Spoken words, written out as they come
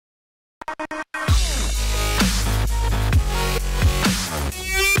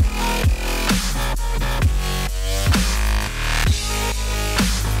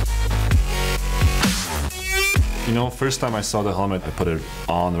First time I saw the helmet, I put it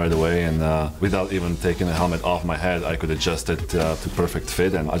on right away, and without even taking the helmet off my head, I could adjust it to perfect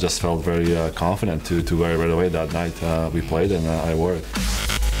fit, and I just felt very confident to wear it right away that night we played, and I wore it.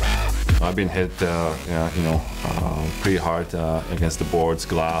 I've been hit, pretty hard against the boards,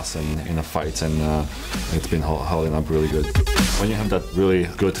 glass, and in the fights, and it's been holding up really good. When you have that really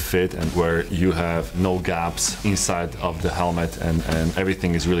good fit and where you have no gaps inside of the helmet and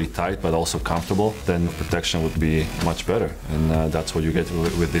everything is really tight but also comfortable, then protection would be much better, and that's what you get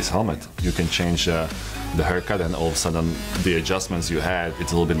with this helmet. You can change the haircut, and all of a sudden the adjustments you had,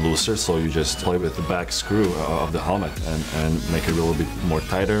 it's a little bit looser, so you just play with the back screw of the helmet and make it a little bit more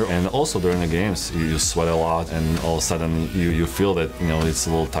tighter. And also during the games you sweat a lot, and all of a sudden you feel that it's a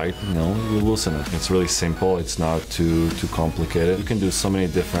little tight, you loosen it. It's really simple, it's not too complicated. You can do so many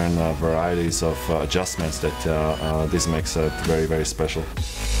different varieties of adjustments that this makes it very, very special.